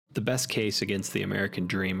The best case against the American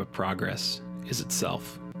dream of progress is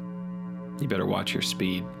itself. You better watch your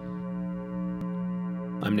speed.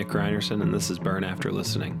 I'm Nick Reinerson, and this is Burn After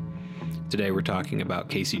Listening. Today we're talking about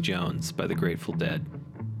Casey Jones by the Grateful Dead.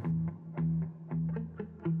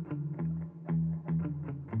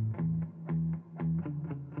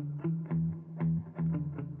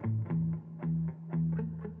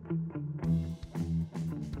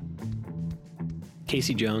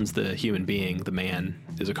 Casey Jones, the human being, the man,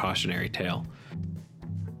 is a cautionary tale.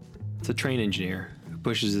 It's a train engineer who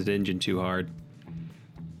pushes his engine too hard,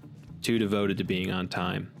 too devoted to being on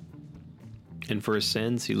time. And for his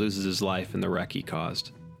sins, he loses his life in the wreck he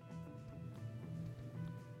caused.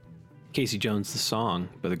 Casey Jones, the song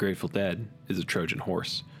by the Grateful Dead, is a Trojan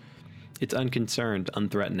horse. It's unconcerned,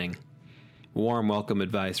 unthreatening. Warm, welcome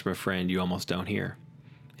advice from a friend you almost don't hear.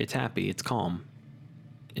 It's happy, it's calm,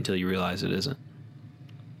 until you realize it isn't.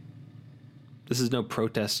 This is no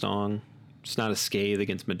protest song. It's not a scathe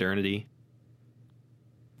against modernity.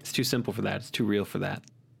 It's too simple for that. It's too real for that.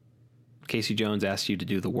 Casey Jones asks you to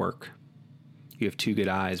do the work. You have two good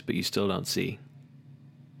eyes, but you still don't see.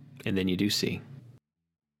 And then you do see.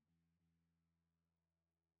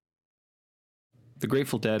 The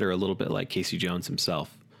Grateful Dead are a little bit like Casey Jones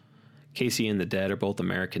himself. Casey and the Dead are both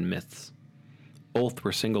American myths. Both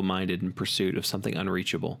were single-minded in pursuit of something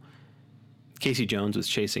unreachable. Casey Jones was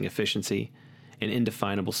chasing efficiency, an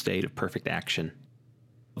indefinable state of perfect action.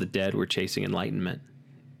 The Dead were chasing enlightenment,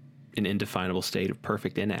 an indefinable state of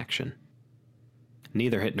perfect inaction.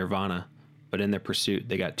 Neither hit nirvana, but in their pursuit,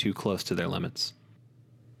 they got too close to their limits.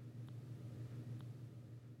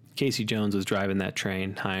 Casey Jones was driving that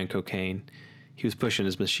train, high on cocaine. He was pushing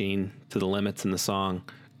his machine to the limits in the song,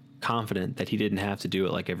 confident that he didn't have to do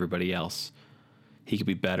it like everybody else. He could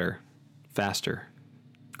be better, faster,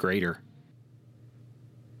 greater.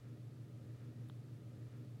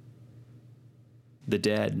 The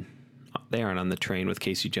Dead, they aren't on the train with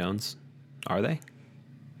Casey Jones, are they?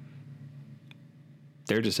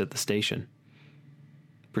 They're just at the station,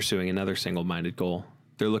 pursuing another single-minded goal.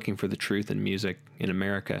 They're looking for the truth in music, in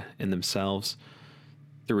America, in themselves,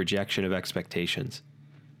 the rejection of expectations.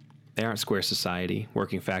 They aren't square society,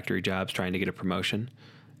 working factory jobs, trying to get a promotion.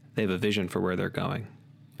 They have a vision for where they're going,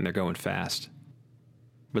 and they're going fast.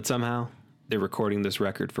 But somehow, they're recording this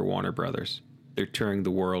record for Warner Brothers. They're touring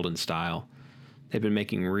the world in style. They've been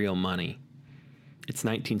making real money. It's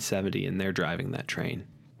 1970 and they're driving that train.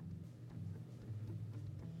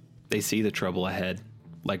 They see the trouble ahead.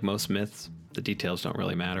 Like most myths, the details don't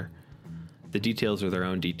really matter. The details are their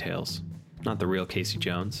own details, not the real Casey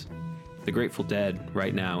Jones. The Grateful Dead,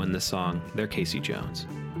 right now in this song, they're Casey Jones.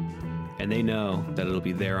 And they know that it'll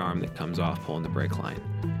be their arm that comes off pulling the brake line.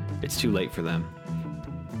 It's too late for them.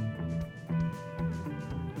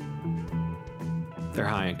 They're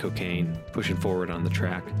high on cocaine, pushing forward on the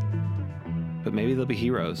track. But maybe they'll be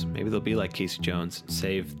heroes. Maybe they'll be like Casey Jones,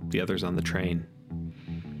 save the others on the train.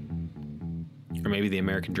 Or maybe the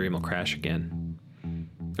American dream will crash again.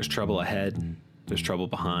 There's trouble ahead. There's trouble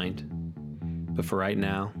behind. But for right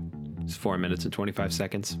now, it's 4 minutes and 25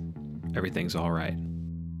 seconds. Everything's all right.